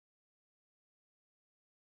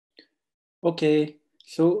Okay,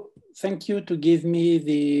 so thank you to give me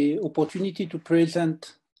the opportunity to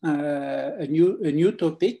present a new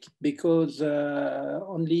topic, because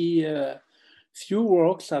only few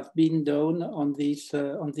works have been done on this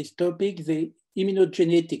topic, the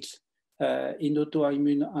immunogenetics in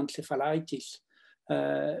autoimmune encephalitis.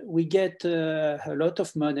 We get a lot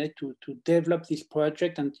of money to develop this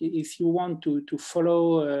project, and if you want to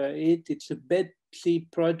follow it, it's a Betsy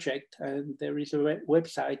project, and there is a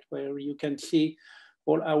website where you can see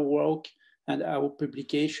all our work and our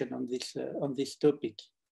publication on this topic.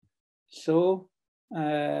 So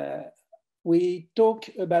we talk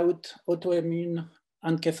about autoimmune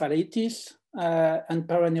encephalitis and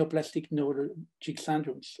paraneoplastic neurologic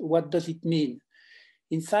syndromes. What does it mean?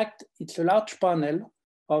 In fact, it's a large panel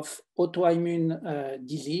of autoimmune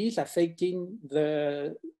disease affecting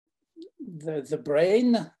the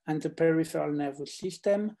brain and the peripheral nervous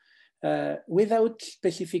system without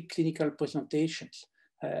specific clinical presentations.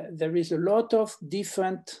 There is a lot of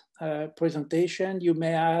different presentation. You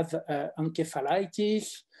may have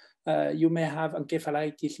encephalitis. You may have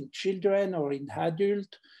encephalitis in children or in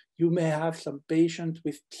adults. You may have some patients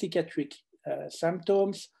with psychiatric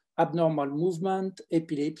symptoms, abnormal movement,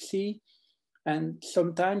 epilepsy, and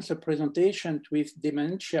sometimes a presentation with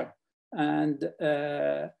dementia and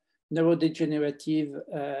neurodegenerative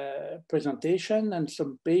presentation, and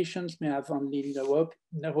some patients may have only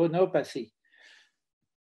neuropathy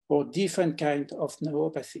or different kind of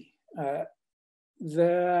neuropathy.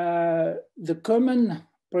 The common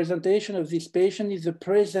presentation of this patient is the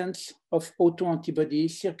presence of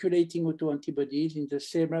autoantibodies, circulating autoantibodies in the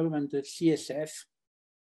cerebrum and the CSF.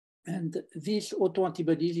 And these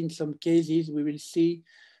autoantibodies, in some cases, we will see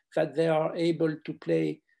that they are able to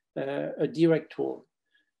play a direct role.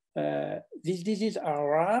 These diseases are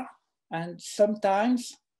rare and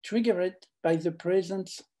sometimes triggered by the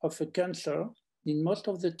presence of a cancer, in most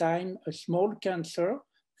of the time a small cancer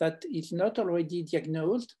that is not already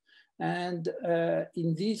diagnosed. And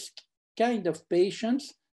in this kind of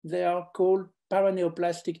patients, they are called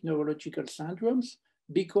paraneoplastic neurological syndromes,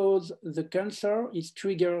 because the cancer is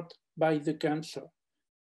triggered by the cancer.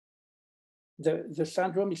 The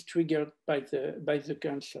syndrome is triggered by the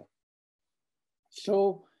cancer.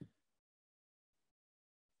 So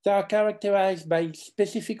they are characterized by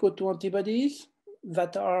specific autoantibodies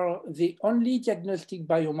that are the only diagnostic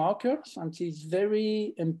biomarkers, and this is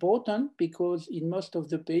very important because in most of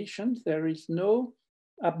the patients there is no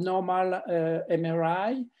abnormal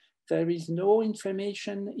MRI. There is no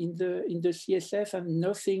inflammation in the CSF and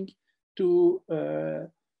nothing to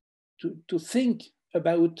think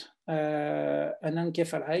about an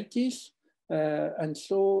encephalitis. And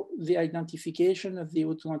so the identification of the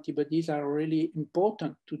autoantibodies are really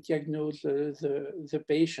important to diagnose the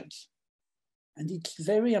patients. And it's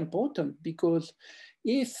very important because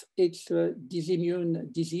if it's a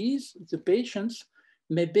dysimmune disease, the patients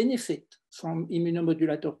may benefit from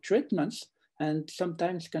immunomodulator treatments and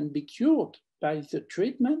sometimes can be cured by the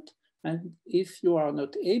treatment. And if you are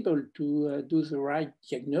not able to do the right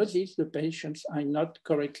diagnosis, the patients are not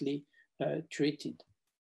correctly treated.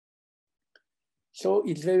 So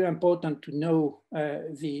it's very important to know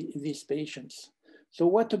these patients. So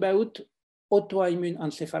what about autoimmune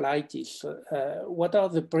encephalitis? What are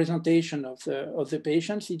the presentation of the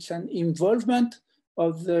patients? It's an involvement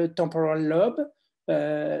of the temporal lobe,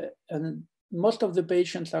 and most of the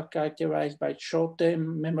patients are characterized by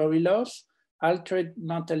short-term memory loss, altered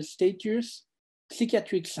mental status,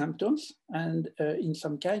 psychiatric symptoms, and in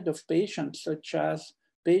some kind of patients, such as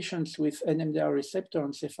patients with NMDA receptor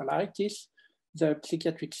encephalitis, the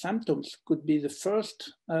psychiatric symptoms could be the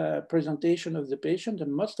first presentation of the patient,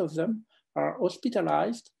 and most of them are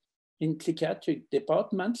hospitalized in psychiatric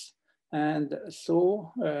departments. And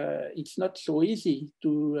so it's not so easy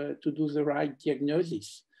to do the right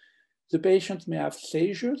diagnosis. The patients may have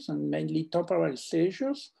seizures, and mainly temporal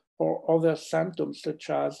seizures, or other symptoms such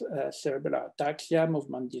as cerebral ataxia,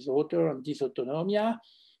 movement disorder, and dysautonomia.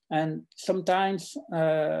 And sometimes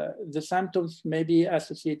the symptoms may be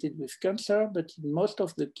associated with cancer, but in most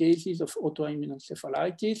of the cases of autoimmune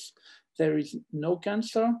encephalitis, there is no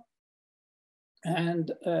cancer.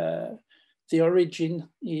 And the origin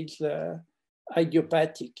is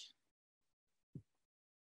idiopathic.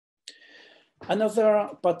 Another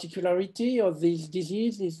particularity of this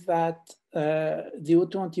disease is that the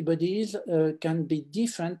autoantibodies can be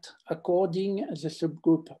different according to the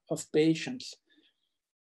subgroup of patients.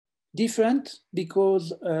 Different because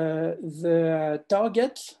the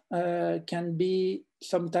targets can be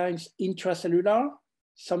sometimes intracellular,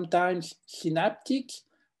 sometimes synaptic,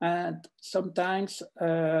 and sometimes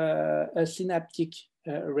a synaptic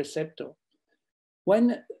receptor.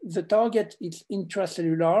 When the target is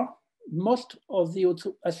intracellular, most of the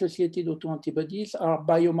associated autoantibodies are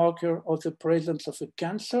biomarker of the presence of a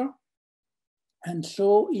cancer. And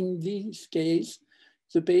so in this case,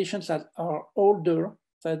 the patients that are older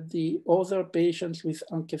than the other patients with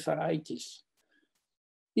encephalitis.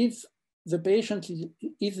 If the patient is,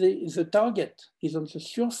 if the target is on the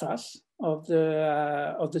surface of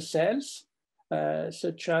the cells,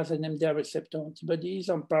 such as NMDA receptor antibodies,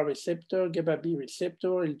 AMPA receptor, GABA B receptor,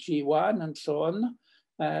 LG1, and so on,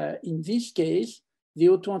 in this case, the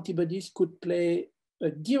autoantibodies could play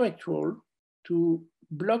a direct role to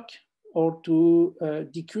block or to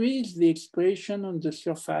decrease the expression on the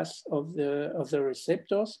surface of the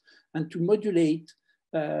receptors and to modulate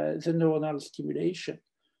the neuronal stimulation.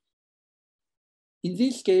 In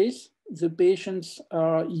this case, the patients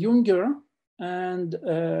are younger and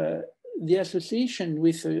the association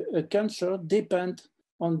with a cancer depends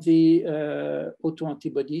on the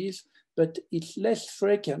autoantibodies, but it's less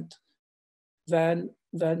frequent than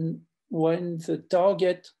when the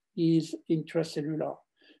target is intracellular.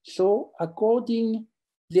 So according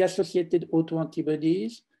the associated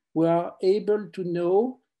autoantibodies, we are able to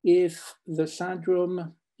know if the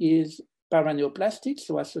syndrome is paraneoplastic,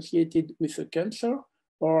 so associated with a cancer,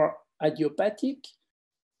 or idiopathic.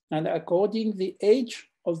 And according the age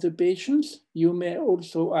of the patients, you may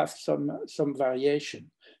also have some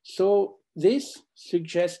variation. So this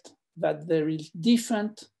suggests that there is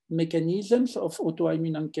different mechanisms of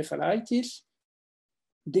autoimmune encephalitis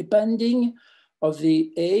depending on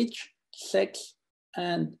the age, sex,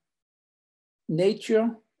 and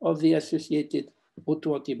nature of the associated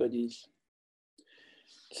autoantibodies.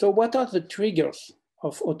 So what are the triggers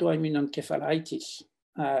of autoimmune encephalitis?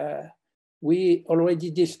 We already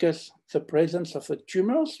discussed the presence of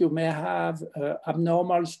tumors. You may have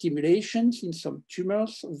abnormal stimulations in some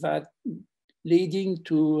tumors that leading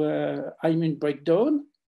to immune breakdown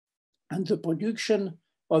and the production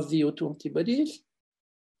of the autoantibodies.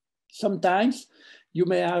 Sometimes you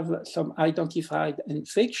may have some identified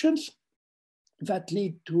infections that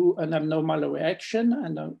lead to an abnormal reaction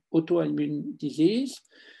and an autoimmune disease.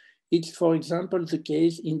 It's, for example, the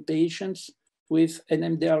case in patients with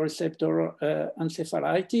NMDA receptor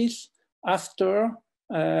encephalitis after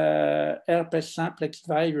herpes simplex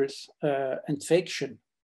virus infection.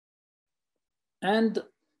 And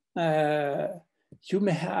you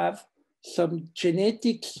may have some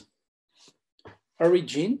genetic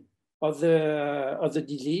origin of the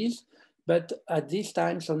disease, but at these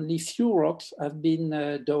times only few works have been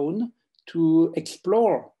done to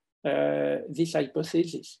explore this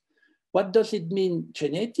hypothesis. What does it mean,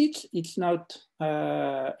 genetics? It's not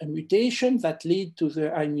a mutation that lead to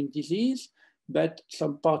the immune disease, but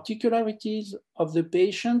some particularities of the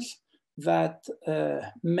patients that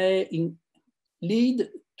may lead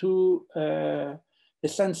to a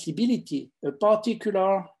sensibility, a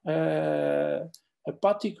particular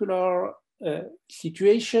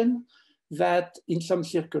situation that in some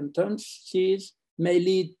circumstances may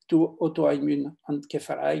lead to autoimmune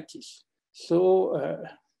encephalitis. So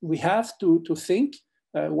we have to think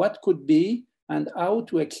what could be and how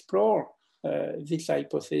to explore this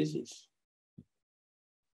hypothesis.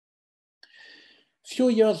 A few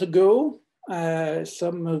years ago,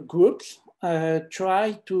 some groups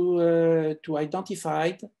tried to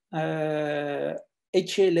identify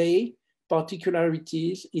HLA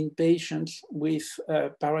particularities in patients with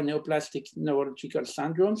paraneoplastic neurological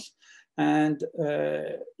syndromes. And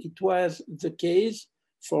it was the case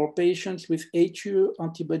for patients with HU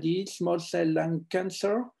antibodies, small cell lung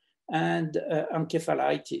cancer, and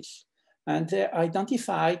encephalitis. And they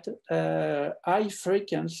identified high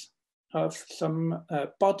frequency of some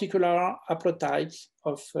particular haplotypes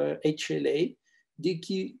of HLA,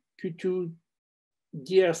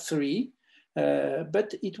 DQ2DR3,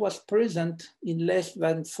 but it was present in less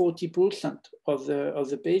than 40% of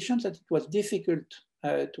the patients, and it was difficult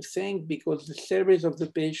to think because the series of the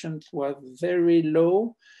patients was very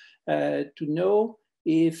low to know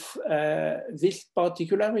if these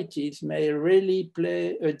particularities may really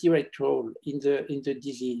play a direct role in the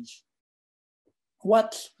disease.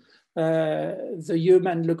 What the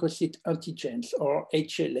human leukocyte antigens, or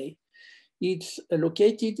HLA? It's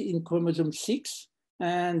located in chromosome 6,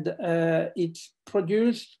 and it's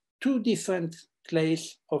produced two different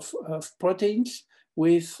classes of proteins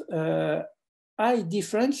with high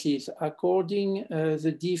differences according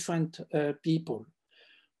the different people.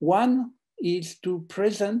 One is to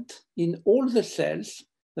present in all the cells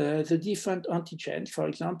the different antigens. For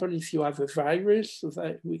example, if you have a virus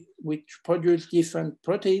which produces different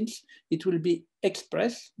proteins, it will be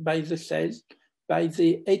expressed by the cells by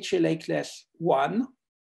the HLA class 1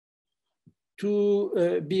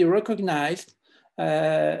 to be recognized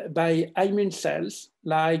by immune cells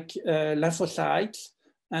like lymphocytes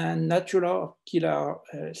and natural killer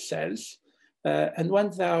cells. And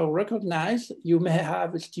once they are recognized, you may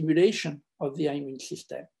have a stimulation of the immune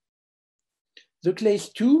system. The class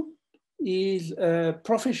 2 is a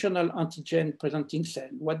professional antigen presenting cell.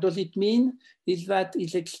 What does it mean? Is that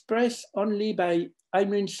it's expressed only by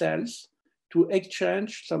immune cells to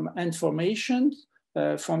exchange some information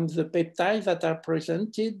from the peptides that are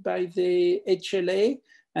presented by the HLA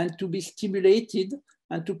and to be stimulated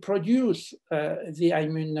and to produce the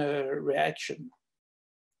immune reaction.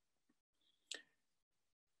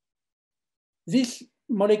 These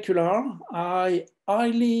molecular are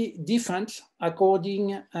highly different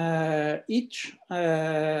according each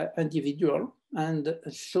individual, and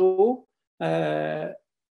so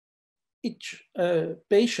each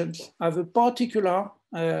patient have a particular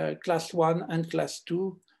class 1 and class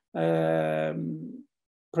 2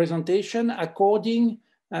 presentation according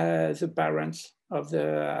the parents of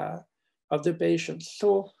the patients.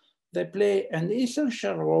 So they play an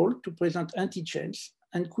essential role to present antigens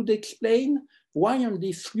and could explain why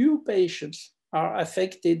only few patients are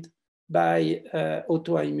affected by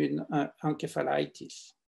autoimmune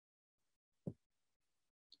encephalitis.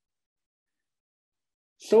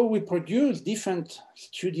 So we produce different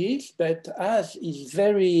studies, but as is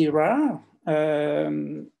very rare,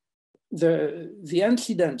 the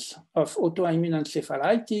incidence of autoimmune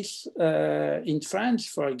encephalitis in France,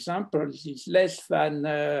 for example, is less than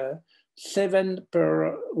 7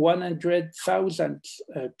 per 100,000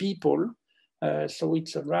 people. So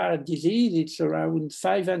it's a rare disease. It's around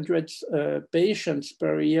 500 patients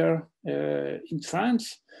per year in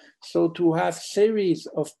France. So to have series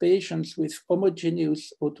of patients with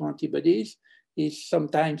homogeneous autoantibodies is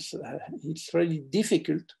sometimes, it's really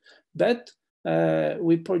difficult, but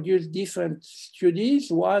we produce different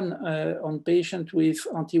studies, one on patients with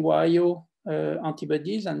anti-YO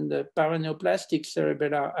antibodies and paraneoplastic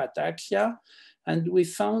cerebellar ataxia. And we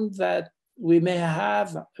found that we may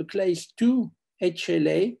have a class 2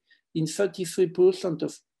 HLA in 33%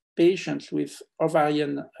 of patients with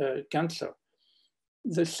ovarian cancer.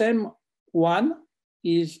 The same one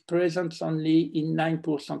is present only in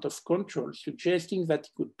 9% of control, suggesting that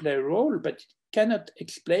it could play a role, but it cannot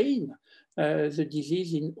explain the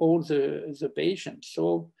disease in all the patients.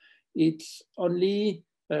 So it's only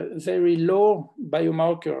a very low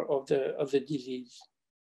biomarker of the disease.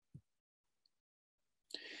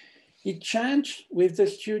 It changed with the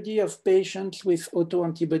study of patients with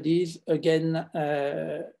autoantibodies, again,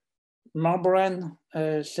 membrane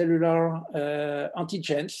cellular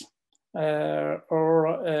antigens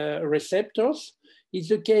or receptors. It's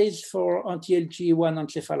the case for anti-LG1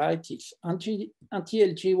 encephalitis.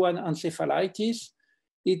 Anti-LG1 encephalitis,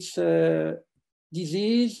 it's a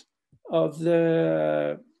disease of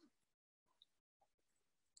the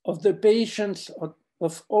patients,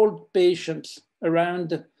 of old patients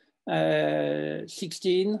around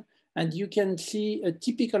 16, and you can see a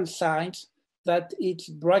typical sign that it's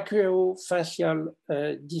brachiofacial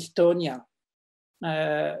dystonia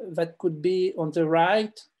that could be on the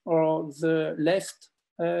right or the left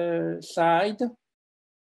side.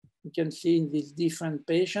 You can see in these different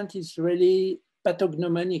patients, it's really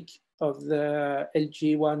pathognomonic of the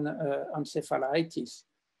LG1 encephalitis.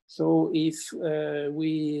 So if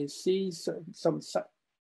we see some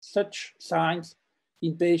such signs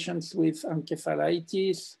in patients with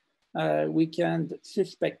encephalitis, we can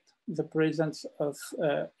suspect the presence of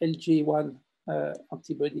LG1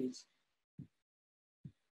 antibodies.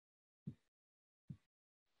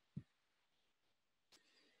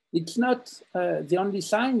 It's not the only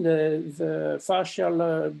sign. The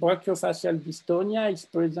brachiofacial dystonia is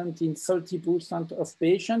present in 30% of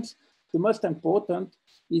patients. The most important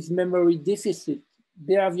is memory deficit,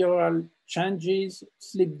 behavioral changes,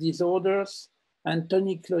 sleep disorders, and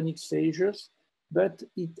tonic-clonic seizures, but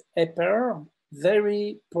it appears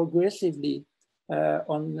very progressively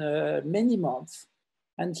on many months.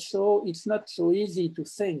 And so it's not so easy to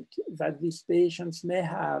think that these patients may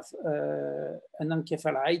have an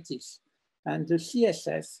encephalitis. And the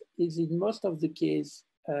CSF is in most of the case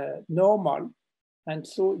normal. And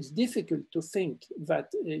so it's difficult to think that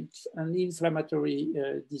it's an inflammatory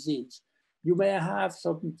disease. You may have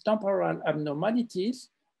some temporal abnormalities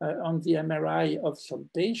on the MRI of some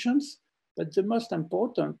patients, but the most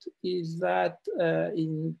important is that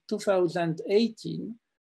in 2018,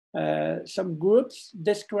 some groups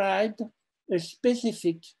described a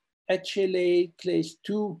specific HLA class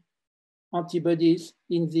 2 antibodies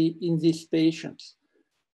in these patients.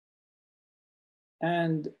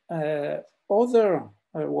 And other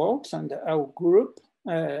works and our group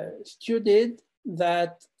studied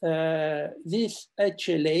that this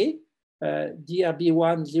HLA,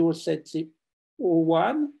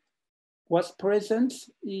 DRB1-0701, was present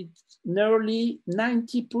in nearly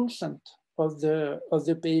 90% of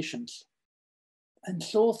the patients. And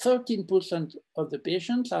so 13% of the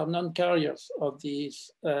patients are non-carriers of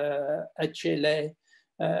this HLA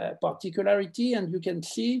particularity. And you can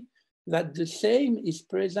see that the same is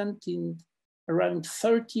present in around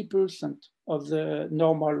 30% of the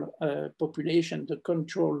normal population, the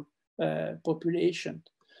control population.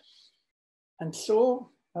 And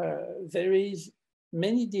so there is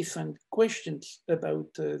many different questions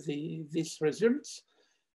about these results.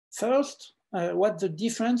 First, what the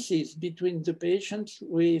difference is between the patients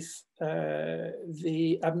with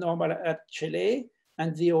the abnormal HLA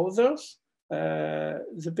and the others,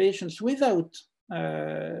 the patients without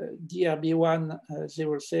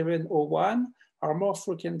DRB1-0701 are more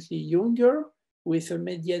frequently younger, with a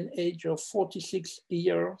median age of 46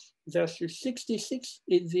 years versus 66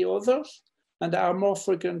 in the others, and are more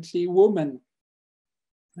frequently women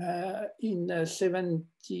in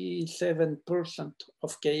 77%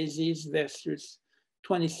 of cases versus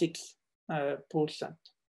 26%.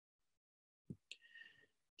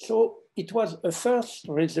 So it was a first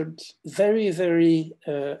result, very, very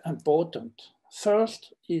important.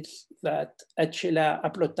 First is that HLA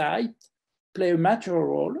haplotype play a major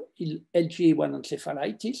role in LGA1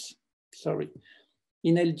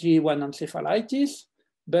 encephalitis,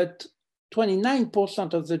 but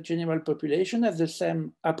 29% of the general population have the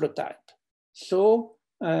same haplotype. So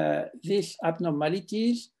these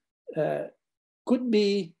abnormalities could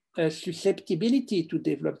be a susceptibility to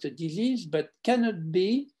develop the disease, but cannot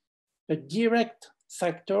be a direct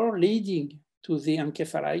factor leading to the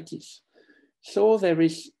encephalitis. So there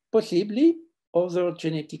is possibly other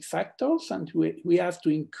genetic factors, and we have to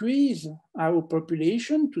increase our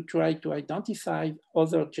population to try to identify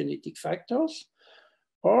other genetic factors.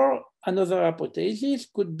 Or another hypothesis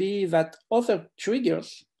could be that other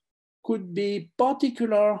triggers could be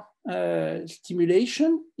particular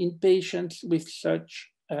stimulation in patients with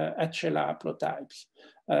such HLA haplotypes.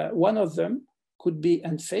 One of them could be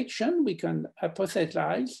infection. We can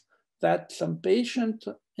hypothesize that some patient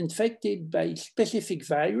infected by specific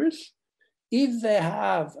virus, if they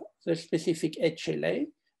have the specific HLA,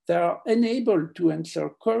 they are unable to answer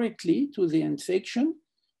correctly to the infection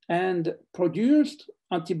and produced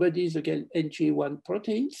antibodies against NG1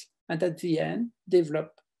 proteins, and at the end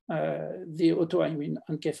develop the autoimmune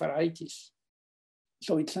encephalitis.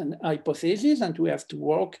 So it's an hypothesis, and we have to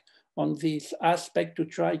work on this aspect to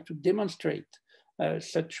try to demonstrate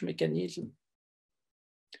such mechanism.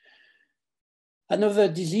 Another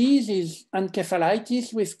disease is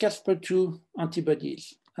encephalitis with Caspr2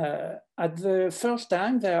 antibodies. At the first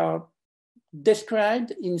time, they are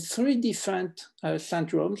described in 3 different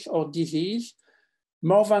syndromes or disease: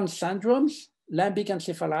 Morvan syndromes, limbic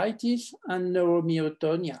encephalitis, and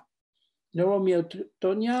neuromyotonia.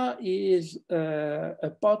 Neuromyotonia is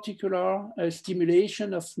a particular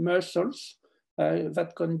stimulation of muscles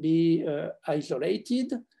that can be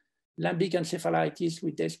isolated. Limbic encephalitis,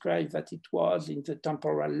 we described that it was in the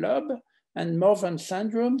temporal lobe, and Morvan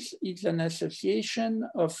syndromes is an association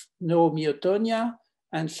of neuromyotonia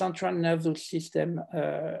and central nervous system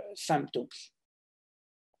symptoms.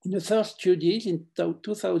 In the first studies in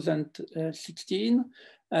 2016,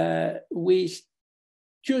 we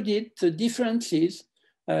studied the differences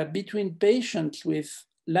between patients with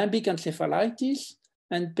limbic encephalitis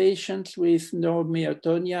and patients with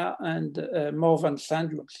neuromyotonia and Morvan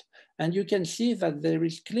syndromes. And you can see that there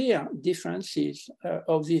is clear differences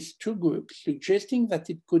of these 2 groups, suggesting that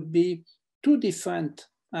it could be two different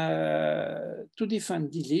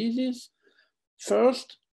diseases.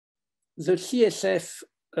 First, the CSF,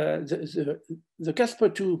 the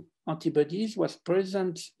Caspr2 antibodies was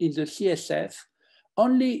present in the CSF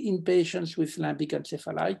only in patients with limbic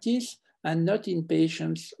encephalitis and not in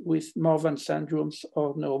patients with Morvan syndromes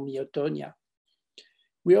or neuromyotonia.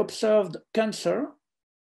 We observed cancer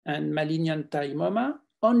and malignant thymoma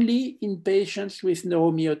only in patients with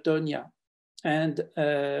neuromyotonia and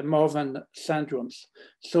Morvan syndromes.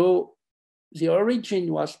 So the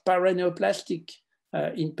origin was paraneoplastic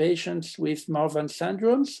in patients with Morvan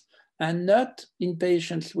syndromes and not in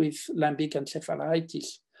patients with limbic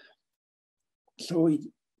encephalitis. So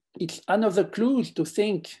it's another clue to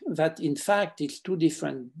think that in fact it's 2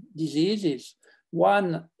 different diseases.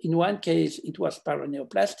 In one case, it was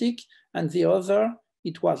paraneoplastic, and the other,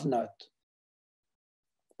 it was not.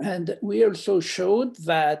 And we also showed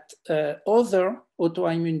that other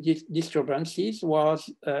autoimmune disturbances was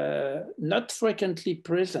not frequently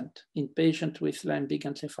present in patients with limbic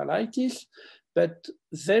encephalitis, but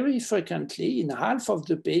very frequently in half of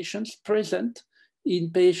the patients present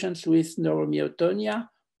in patients with neuromyotonia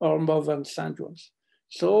or Morvan syndromes.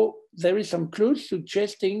 So there is some clues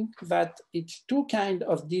suggesting that it's two kinds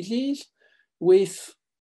of disease with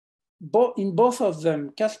in both of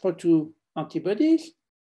them Caspr2 antibodies,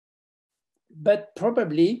 but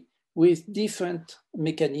probably with different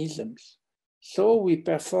mechanisms. So we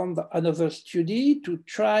performed another study to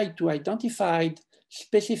try to identify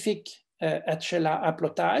specific HLA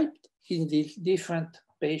haplotype in these different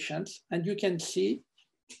patients. And you can see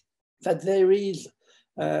that there is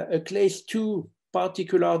a class 2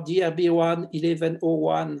 particular DRB1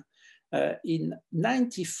 1101 in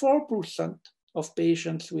 94% of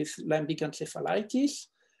patients with limbic encephalitis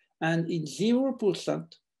and in 0%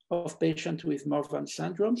 of patients with Morvan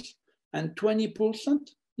syndromes and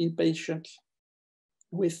 20% in patients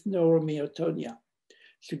with neuromyotonia,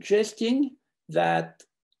 suggesting that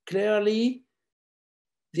clearly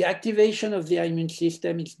the activation of the immune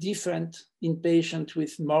system is different in patients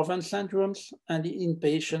with Morvan syndromes and in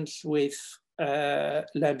patients with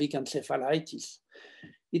limbic encephalitis.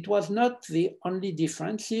 It was not the only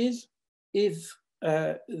differences. If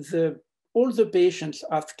all the patients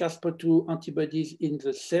have Caspr2 antibodies in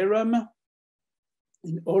the serum,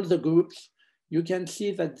 in all the groups, you can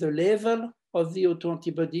see that the level of the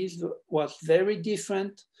autoantibodies was very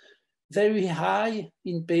different, very high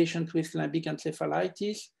in patients with limbic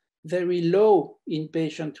encephalitis, very low in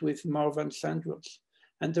patients with Morvan syndromes.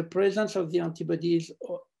 And the presence of the antibodies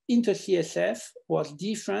in the CSF was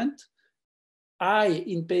different, high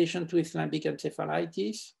in patients with limbic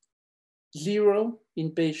encephalitis, 0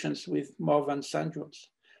 in patients with Morvan syndromes.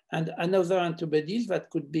 And another antibodies that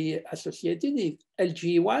could be associated is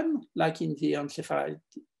LG1, like in the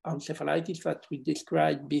encephalitis that we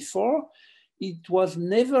described before. It was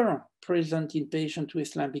never present in patients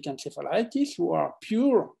with limbic encephalitis who are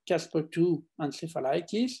pure Caspr2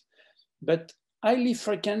 encephalitis, but highly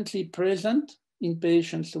frequently present in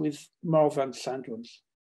patients with Morvan syndromes.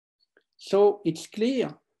 So it's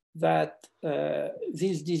clear that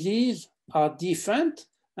these diseases are different,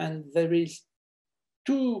 and there is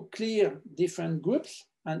two clear different groups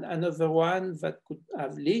and another one that could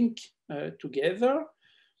have linked together.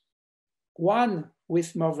 One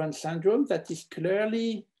with Morvan syndrome that is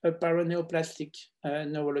clearly a paraneoplastic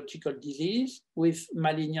neurological disease with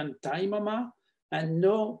malignant thymoma and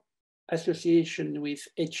no association with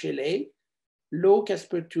HLA, low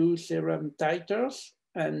Caspr2 serum titers,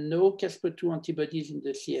 and no Caspr2 antibodies in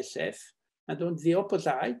the CSF. And on the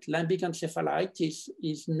opposite, limbic encephalitis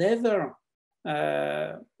is never,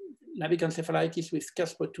 limbic encephalitis with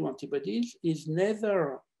Caspr2 antibodies is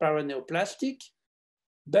never paraneoplastic,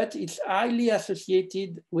 but it's highly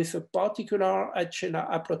associated with a particular HLA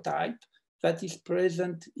haplotype that is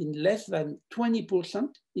present in less than 20%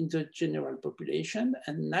 in the general population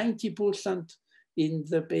and 90% in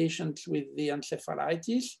the patients with the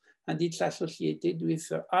encephalitis. And it's associated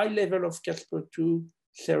with a high level of Caspr2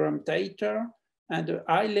 serum titer and a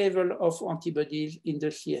high level of antibodies in the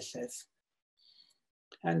CSF.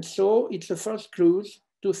 And so it's the first clue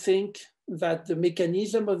to think that the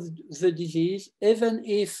mechanism of the disease, even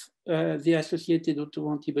if the associated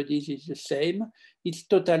autoantibodies is the same, it's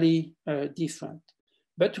totally different.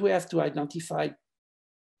 But we have to identify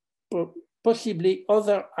possibly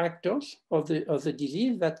other actors of the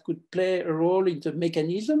disease that could play a role in the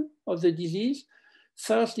mechanism of the disease.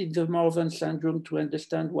 First, in the Morvan syndrome, to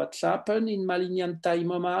understand what's happened in malignant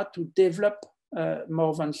thymoma to develop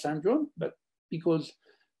Morvan syndrome, but because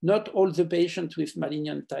not all the patients with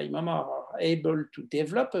malignant thymoma are able to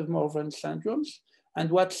develop a Morvan syndromes. And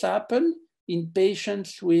what's happened in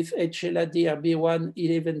patients with HLA-DRB1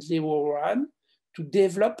 1101 to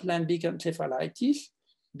develop limbic encephalitis,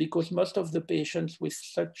 because most of the patients with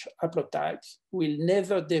such haplotypes will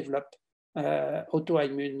never develop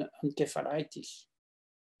autoimmune encephalitis.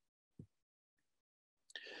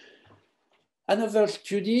 Another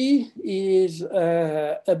study is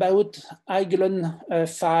about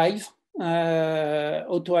IGLN5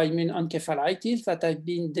 autoimmune encephalitis that have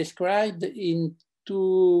been described in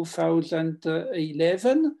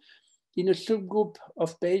 2011 in a subgroup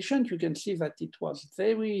of patients. You can see that it was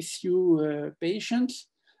very few patients,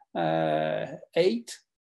 8,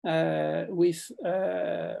 with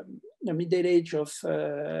a middle age of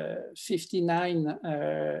 59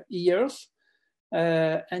 years.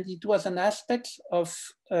 and it was an aspect of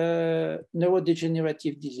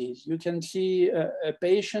neurodegenerative disease. You can see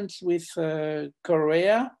patients with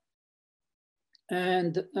chorea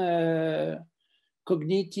and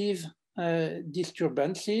cognitive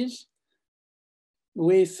disturbances,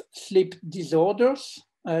 with sleep disorders,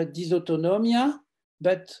 dysautonomia,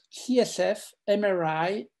 but CSF,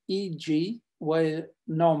 MRI, EEG were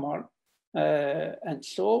normal. And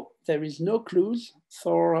so there is no clues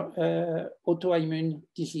for autoimmune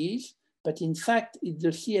disease, but in fact, in the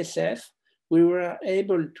CSF, we were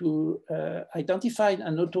able to identify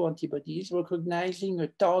an autoantibodies recognizing a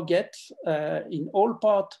target in all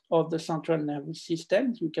parts of the central nervous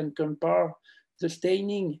system. You can compare the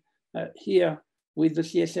staining here with the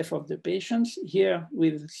CSF of the patients, here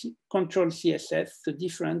with control CSF. The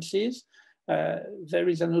differences, there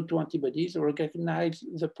is an autoantibodies recognize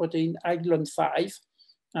the protein Aglon5,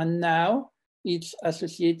 and now it's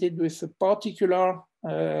associated with a particular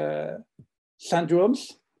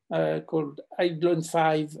syndromes called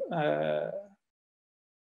Aglon5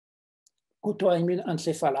 autoimmune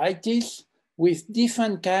encephalitis, with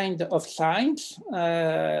different kinds of signs,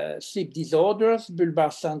 sleep disorders,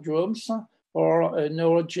 bulbar syndromes, or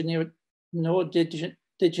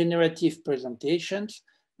neurodegenerative presentations.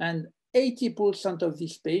 And 80% of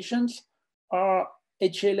these patients are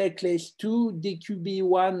HLA class 2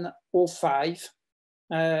 DQB105,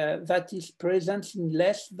 that is present in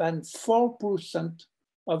less than 4%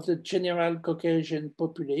 of the general Caucasian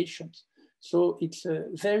populations. So it's a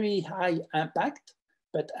very high impact,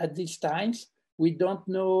 but at these times, we don't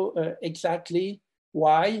know exactly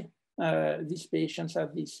why these patients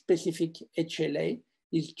have this specific HLA.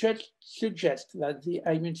 It just suggests that the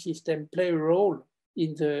immune system play a role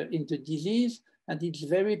in the disease, and it's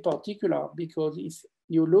very particular because if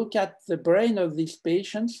you look at the brain of these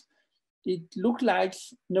patients, it looks like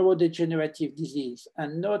neurodegenerative disease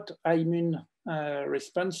and not immune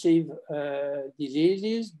responsive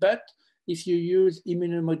diseases. But if you use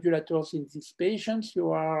immunomodulators in these patients,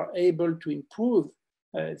 you are able to improve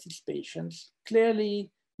these patients,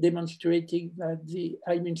 clearly demonstrating that the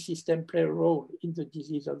immune system play a role in the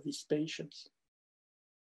disease of these patients.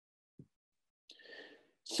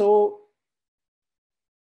 So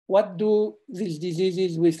what do these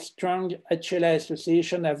diseases with strong HLA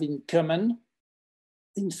association have in common?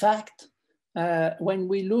 In fact, when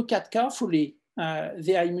we look at carefully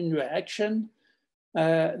the immune reaction,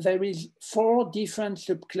 there is 4 different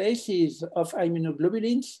subclasses of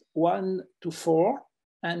immunoglobulins, 1 to 4,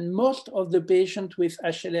 and most of the patients with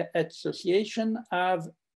HLA association have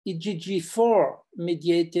IgG4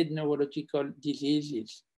 mediated neurological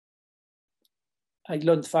diseases.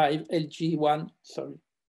 Aglon5, LG1, sorry.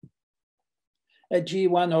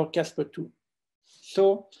 LG1 or Casper2.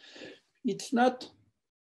 So it's not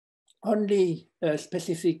only a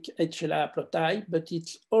specific HLA haplotype, but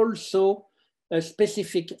it's also a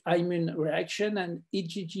specific immune reaction, and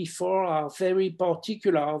IgG4 are very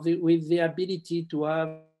particular with the ability to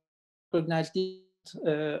have recognized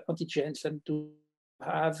antigens and to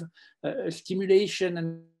have stimulation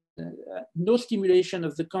and no stimulation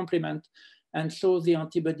of the complement. And so the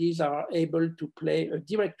antibodies are able to play a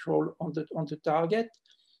direct role on the target.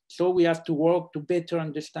 So we have to work to better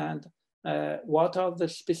understand what are the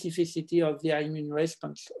specificity of the immune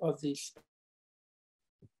response of this.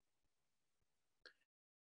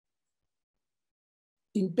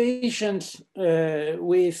 In patients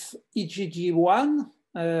with IgG1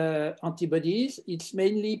 antibodies, it's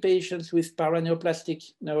mainly patients with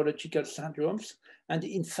paraneoplastic neurological syndromes. And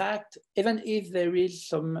in fact, even if there is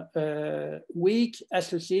some weak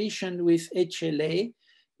association with HLA,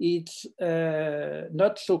 it's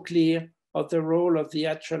not so clear of the role of the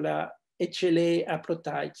HLA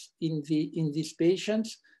haplotypes in these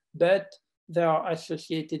patients, but they are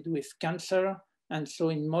associated with cancer. And so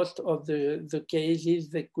in most of the cases,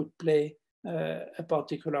 they could play a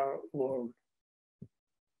particular role.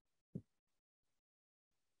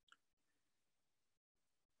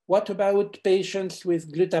 What about patients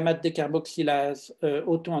with glutamate decarboxylase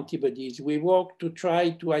autoantibodies? We worked to try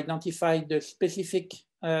to identify the specific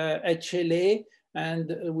HLA,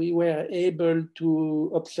 and we were able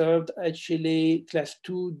to observe HLA class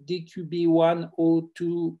 2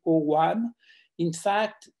 DQB10201. In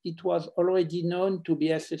fact, it was already known to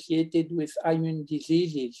be associated with immune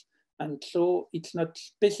diseases, and so it's not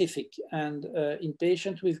specific. And in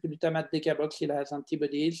patients with glutamate decarboxylase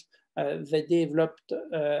antibodies, they developed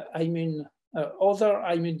other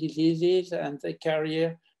immune diseases, and they carry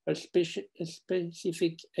a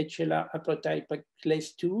specific HLA haplotype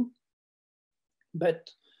class 2. But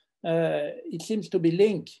it seems to be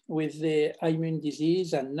linked with the immune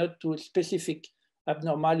disease and not to a specific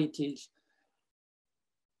abnormalities.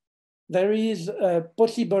 There is a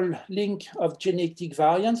possible link of genetic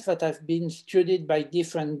variants that have been studied by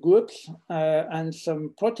different groups, and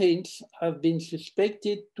some proteins have been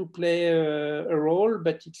suspected to play a role,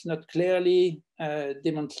 but it's not clearly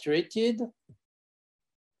demonstrated.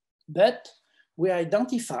 But we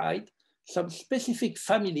identified some specific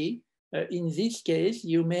family. In this case,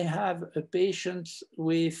 you may have a patient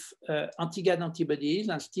with anti-GAD antibodies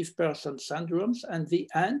and stiff person syndromes, and the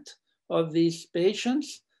aunt of these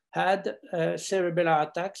patients had cerebellar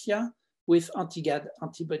ataxia with anti-GAD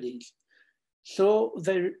antibodies. So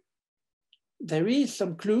there is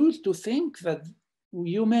some clues to think that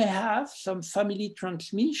you may have some family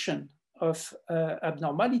transmission of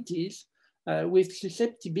abnormalities with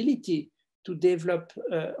susceptibility to develop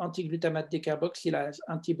anti-glutamate decarboxylase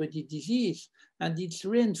antibody disease. And it's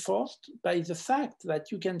reinforced by the fact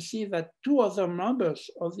that you can see that 2 other members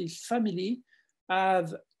of this family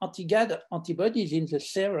have anti-GAD antibodies in the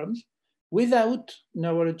serums without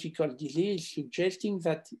neurological disease, suggesting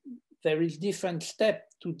that there is different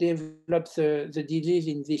steps to develop the disease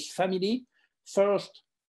in this family. First,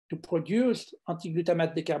 to produce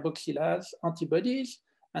anti-glutamate decarboxylase antibodies,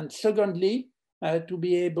 and secondly, to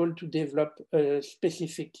be able to develop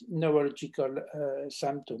specific neurological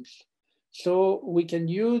symptoms. So we can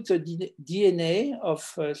use the DNA of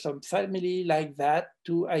some family like that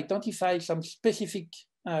to identify some specific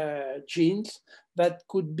genes that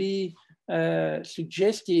could be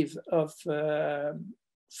suggestive of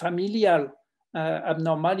familial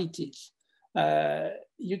abnormalities.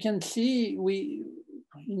 You can see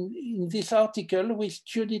in this article, we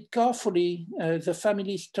studied carefully the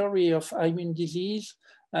family story of immune disease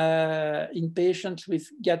in patients with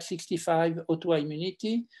GAD65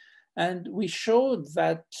 autoimmunity. And we showed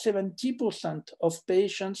that 70% of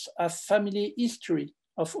patients have family history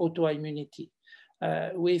of autoimmunity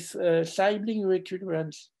with sibling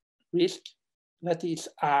recurrence risk that is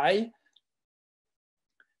high,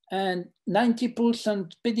 and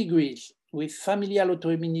 90% pedigrees with familial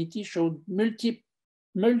autoimmunity showed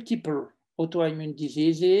multiple autoimmune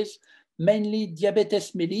diseases, mainly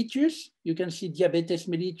diabetes mellitus. You can see diabetes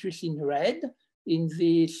mellitus in red in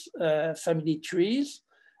these family trees,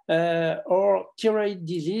 or thyroid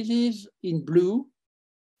diseases in blue,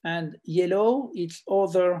 and yellow, it's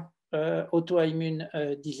other autoimmune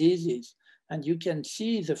diseases. And you can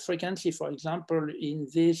see the frequency, for example, in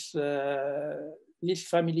this, this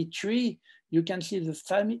family tree, you can see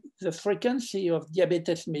the frequency of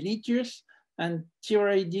diabetes mellitus and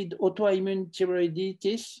autoimmune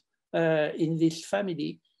thyroiditis in this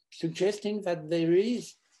family, suggesting that there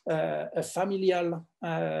is a familial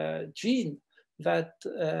gene that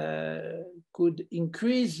could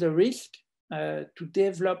increase the risk to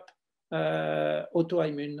develop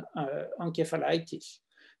autoimmune encephalitis.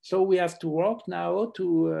 So we have to work now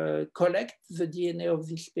to collect the DNA of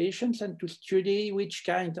these patients and to study which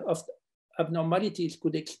kind of abnormalities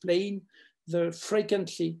could explain the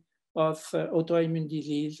frequency of autoimmune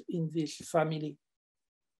disease in this family.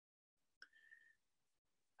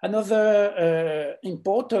 Another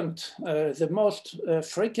important, the most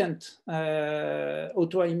frequent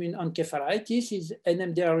autoimmune encephalitis is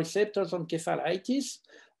NMDA receptors encephalitis.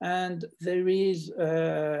 And there is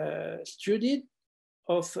a study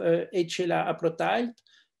of HLA haplotype,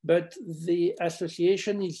 but the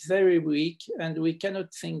association is very weak, and we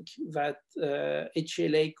cannot think that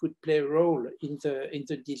HLA could play a role in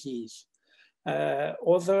the disease.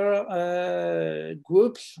 Other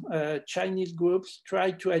groups, Chinese groups, try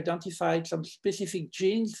to identify some specific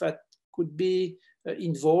genes that could be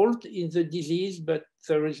involved in the disease, but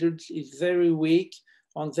the result is very weak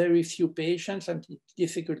on very few patients, and it's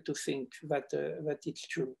difficult to think that, that it's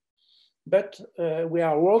true. But we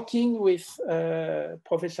are working with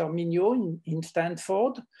Professor Mignot in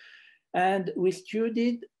Stanford, and we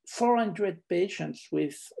studied 400 patients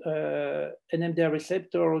with NMDA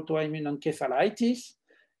receptor autoimmune encephalitis,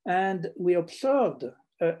 and we observed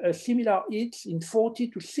a similar hits in 40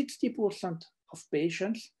 to 60% of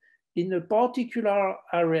patients in a particular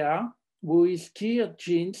area with KIR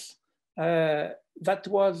genes that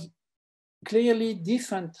was clearly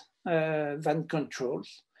different than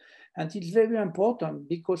controls. And it's very important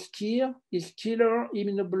because KIR is killer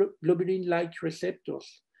immunoglobulin-like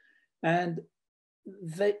receptors. And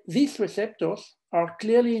these receptors are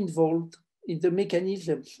clearly involved in the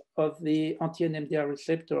mechanisms of the anti-NMDA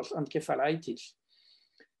receptors encephalitis.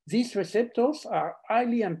 These receptors are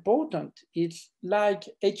highly important. It's like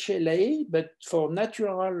HLA, but for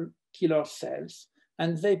natural killer cells.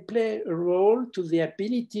 And they play a role to the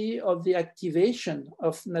ability of the activation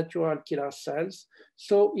of natural killer cells.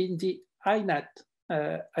 So in the innate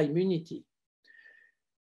immunity.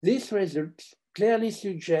 These results clearly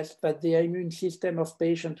suggest that the immune system of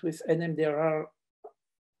patients with NMDR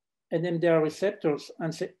receptors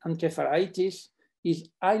and encephalitis is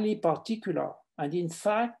highly particular. And in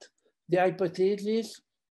fact, the hypothesis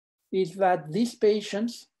is that these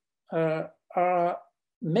patients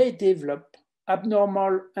may develop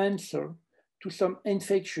abnormal answer to some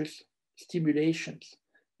infectious stimulations.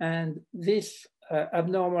 And this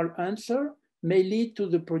abnormal answer may lead to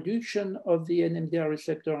the production of the NMDR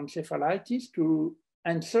receptor encephalitis to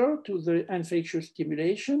answer to the infectious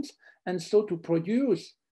stimulations and so to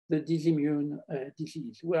produce the dysimmune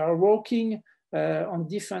disease. We are working on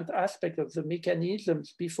different aspects of the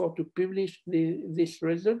mechanisms before to publish this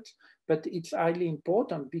result, but it's highly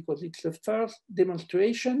important because it's the first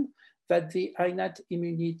demonstration that the innate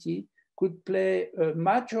immunity could play a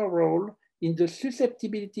major role in the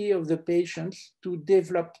susceptibility of the patients to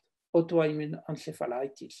develop autoimmune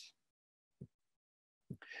encephalitis.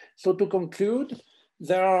 So to conclude,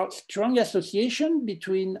 there are strong associations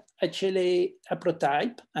between HLA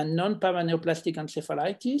haplotype and non-paraneoplastic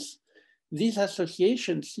encephalitis. These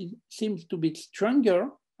associations seem to be stronger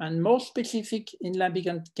and more specific in limbic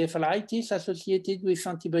encephalitis associated with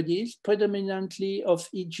antibodies, predominantly of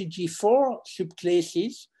IgG4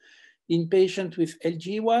 subclasses in patients with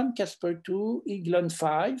LG1, Casper2,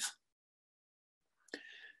 Eglon5.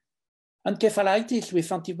 Encephalitis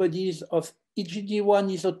with antibodies of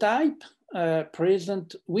IgG1 isotype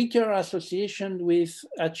present weaker association with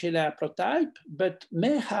HLA haplotype, but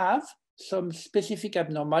may have some specific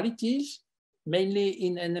abnormalities, mainly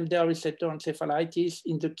in NMDR receptor encephalitis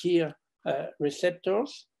in the KIR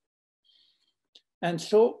receptors. And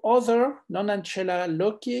so other non-HLA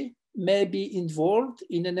loci may be involved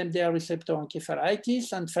in NMDR receptor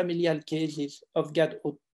encephalitis and familial cases of GAD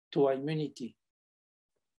autoimmunity.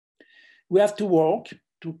 We have to work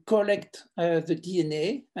to collect the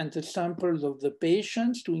DNA and the samples of the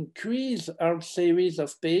patients to increase our series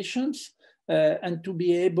of patients and to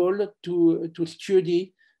be able to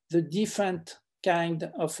study the different kind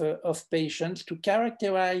of patients to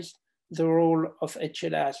characterize the role of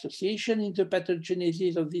HLA association in the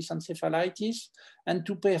pathogenesis of this encephalitis and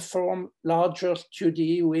to perform larger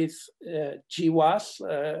study with GWAS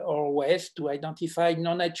or WES to identify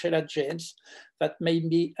non-HLA genes that may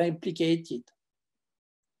be implicated.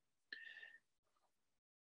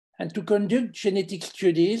 And to conduct genetic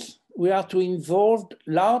studies, we are to involve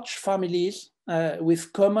large families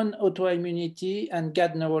with common autoimmunity and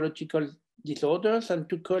GAD neurological disorders and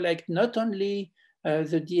to collect not only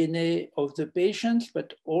the DNA of the patients,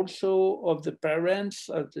 but also of the parents,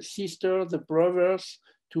 of the sister, the brothers,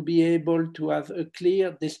 to be able to have a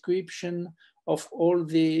clear description of all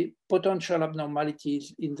the potential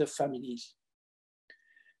abnormalities in the families.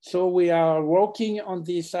 So we are working on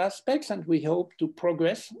these aspects and we hope to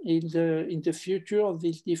progress in the future of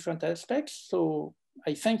these different aspects. So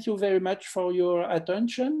I thank you very much for your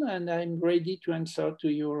attention and I'm ready to answer to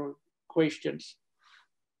your questions.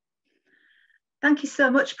 Thank you so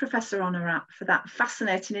much, Professor Honnorat, for that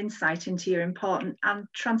fascinating insight into your important and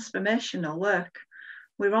transformational work.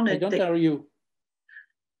 We're honoured. I don't hear you.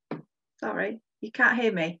 Sorry, you can't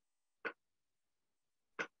hear me.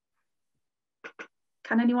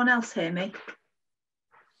 Can anyone else hear me?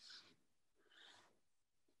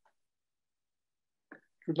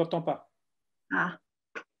 Je ne l'entends pas. Ah.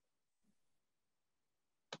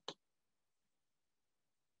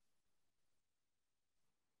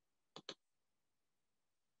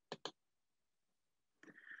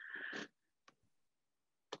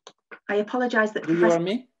 I apologise that. Do you hear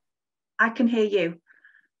me? I can hear you.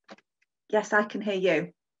 Yes, I can hear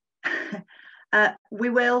you. We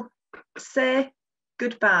will say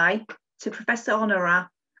goodbye to Professor Honnorat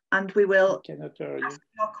and we will ask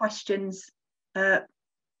your questions.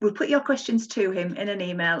 We'll put your questions to him in an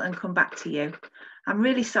email and come back to you. I'm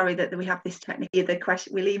really sorry that we have this technique.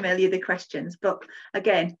 We'll email you the questions. But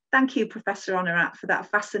again, thank you, Professor Honnorat, for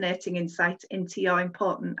that fascinating insight into your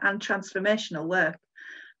important and transformational work.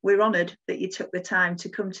 We're honoured that you took the time to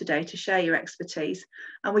come today to share your expertise,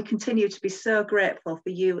 and we continue to be so grateful for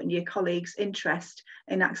you and your colleagues' interest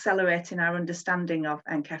in accelerating our understanding of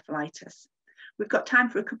encephalitis. We've got time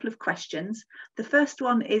for a couple of questions. The first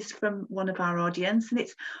one is from one of our audience, and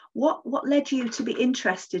it's what led you to be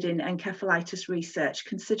interested in encephalitis research,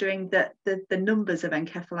 considering that the numbers of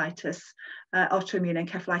encephalitis, autoimmune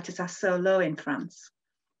encephalitis, are so low in France?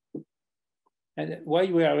 And why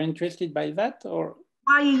we are interested by that, or?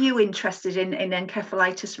 Why are you interested in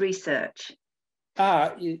encephalitis research?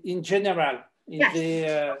 In general.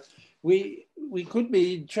 Yes. we could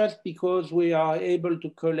be just because we are able to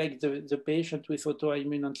collect the patient with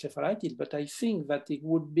autoimmune encephalitis, but I think that it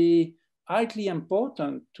would be highly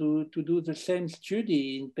important to do the same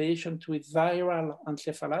study in patients with viral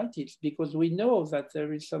encephalitis, because we know that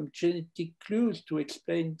there is some genetic clues to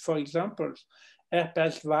explain, for example,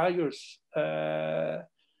 herpes virus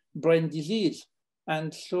brain disease.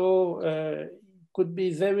 And so it could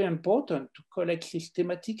be very important to collect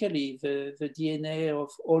systematically the DNA of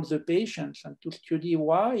all the patients and to study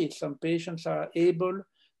why some patients are able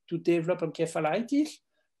to develop encephalitis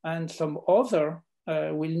and some other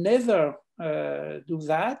will never do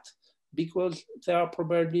that because they are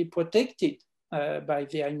probably protected by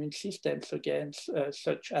the immune systems against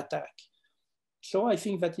such attack. So I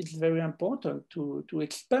think that it's very important to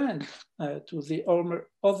expand to the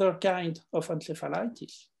other kind of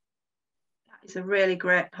encephalitis. That is a really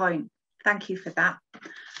great point. Thank you for that.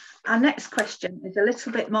 Our next question is a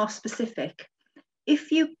little bit more specific.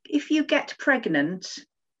 If you get pregnant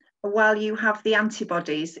while you have the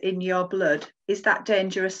antibodies in your blood, is that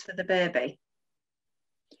dangerous for the baby?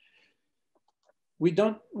 We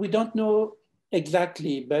don't know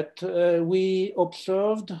exactly, but we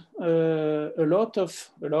observed a lot of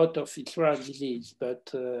it's rare disease,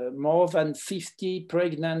 but more than 50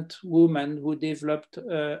 pregnant women who developed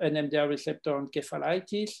an NMDA receptor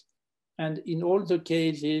encephalitis, and in all the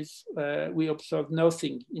cases we observed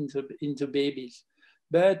nothing in the babies.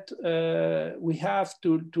 But we have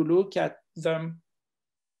to look at them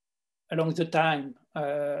along the time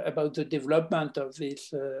about the development of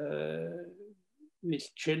these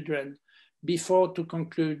children before to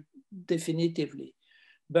conclude definitively.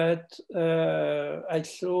 But I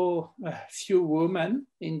saw a few women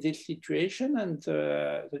in this situation, and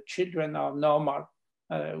the children are normal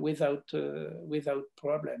without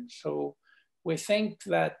problems. So we think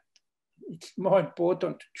that it's more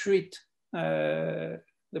important to treat the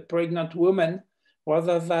pregnant woman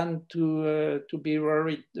rather than to be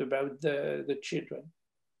worried about the children.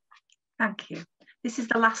 Thank you. This is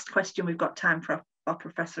the last question we've got time for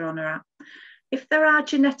Professor Honnorat. If there are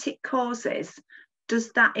genetic causes,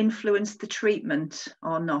 does that influence the treatment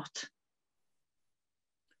or not?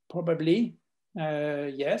 Probably,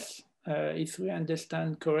 yes. If we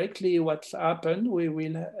understand correctly what's happened, we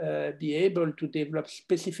will be able to develop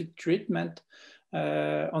specific treatment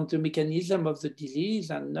on the mechanism of the disease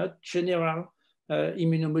and not general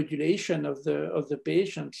immunomodulation of the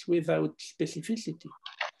patients without specificity.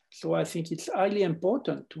 So I think it's highly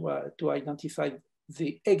important to identify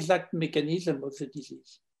the exact mechanism of the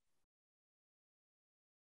disease.